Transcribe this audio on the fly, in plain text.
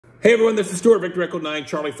Hey everyone, this is Stuart, Victor Echo 9,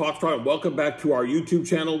 Charlie Foxtrot, and welcome back to our YouTube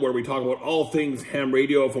channel where we talk about all things ham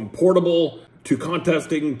radio, from portable to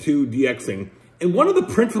contesting to DXing. And one of the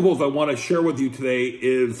principles I want to share with you today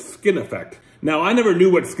is skin effect. Now, I never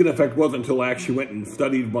knew what skin effect was until I actually went and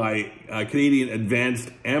studied my Canadian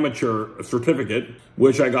Advanced Amateur Certificate,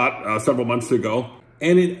 which I got several months ago.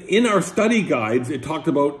 And in our study guides, it talked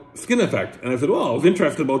about skin effect. And I said, well, I was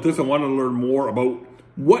interested about this. I want to learn more about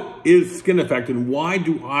what is skin effect and why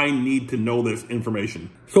do I need to know this information?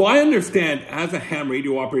 So I understand, as a ham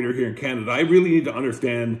radio operator here in Canada, I really need to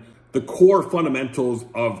understand the core fundamentals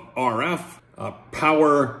of RF,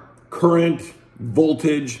 power, current,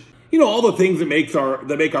 voltage, all the things that make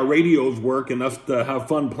our radios work and us to have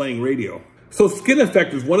fun playing radio. So skin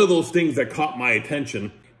effect is one of those things that caught my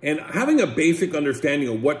attention, and having a basic understanding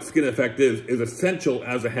of what skin effect is essential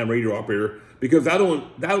as a ham radio operator, because that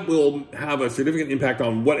will have a significant impact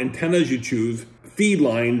on what antennas you choose, feed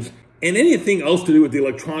lines, and anything else to do with the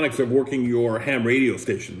electronics of working your ham radio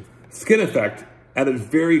station. Skin effect, at its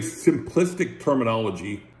very simplistic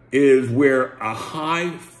terminology, is where a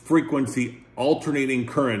high frequency alternating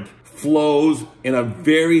current flows in a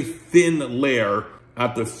very thin layer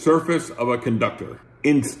at the surface of a conductor,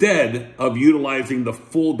 instead of utilizing the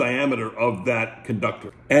full diameter of that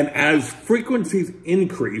conductor. And as frequencies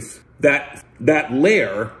increase, that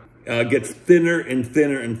layer gets thinner and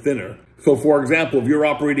thinner and thinner. So for example, if you're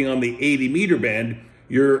operating on the 80 meter band,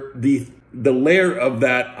 the layer of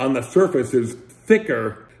that on the surface is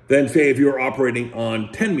thicker than, say, if you're operating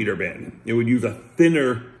on 10 meter band. It would use a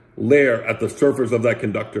thinner layer at the surface of that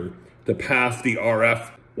conductor to pass the RF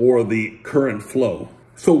or the current flow.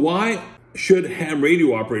 So why should ham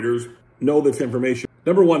radio operators know this information?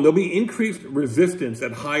 Number one, there'll be increased resistance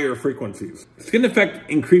at higher frequencies. Skin effect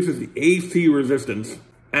increases the AC resistance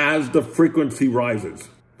as the frequency rises.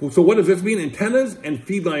 So what does this mean? Antennas and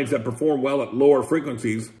feed lines that perform well at lower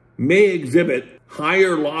frequencies may exhibit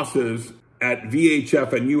higher losses at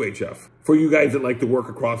VHF and UHF, for you guys that like to work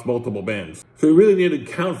across multiple bands. So you really need to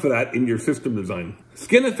account for that in your system design.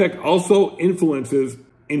 Skin effect also influences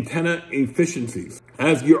antenna efficiencies.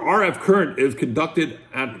 As your RF current is conducted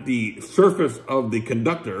at the surface of the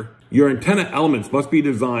conductor, your antenna elements must be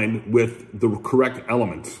designed with the correct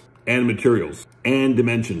elements and materials and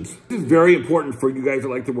dimensions. This is very important for you guys that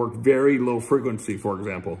like to work very low frequency, for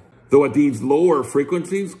example. Though at these lower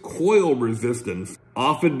frequencies, coil resistance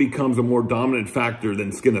often becomes a more dominant factor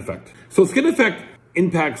than skin effect. So skin effect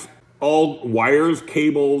impacts all wires,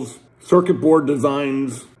 cables, circuit board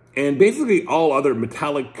designs, and basically all other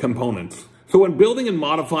metallic components. So when building and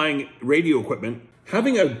modifying radio equipment,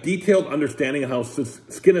 having a detailed understanding of how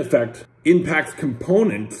skin effect impacts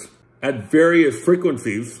components at various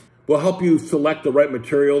frequencies will help you select the right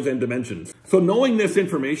materials and dimensions. So knowing this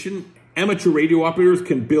information, amateur radio operators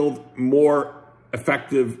can build more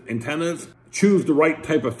effective antennas, choose the right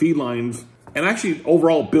type of feed lines, and actually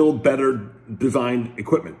overall build better designed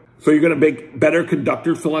equipment. So you're gonna make better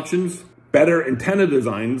conductor selections, better antenna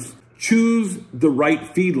designs, choose the right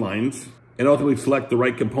feed lines, and ultimately select the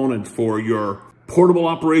right components for your portable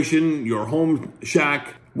operation, your home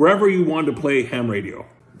shack, wherever you want to play ham radio.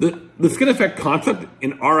 The skin effect concept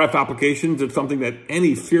in RF applications is something that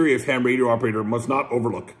any serious ham radio operator must not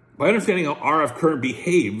overlook. By understanding how RF current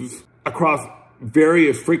behaves across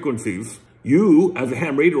various frequencies, you, as a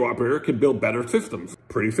ham radio operator, can build better systems.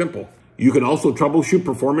 Pretty simple. You can also troubleshoot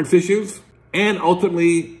performance issues and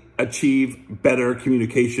ultimately achieve better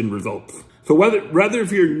communication results. So whether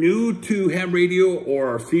if you're new to ham radio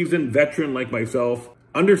or a seasoned veteran like myself,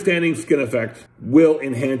 understanding skin effect will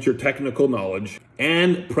enhance your technical knowledge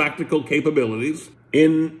and practical capabilities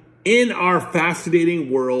in our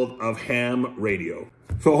fascinating world of ham radio.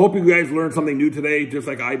 So I hope you guys learned something new today, just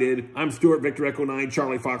like I did. I'm Stuart, Victor Echo 9,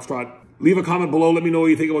 Charlie Foxtrot. Leave a comment below. Let me know what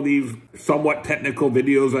you think about these somewhat technical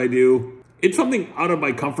videos I do. It's something out of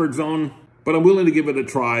my comfort zone, but I'm willing to give it a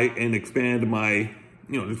try and expand my,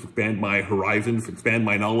 just expand my horizons, expand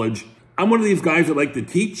my knowledge. I'm one of these guys that like to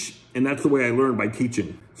teach, and that's the way I learn, by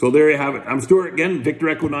teaching. So there you have it. I'm Stuart again, Victor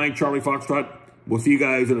Echo 9, Charlie Foxtrot. We'll see you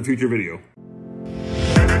guys in a future video.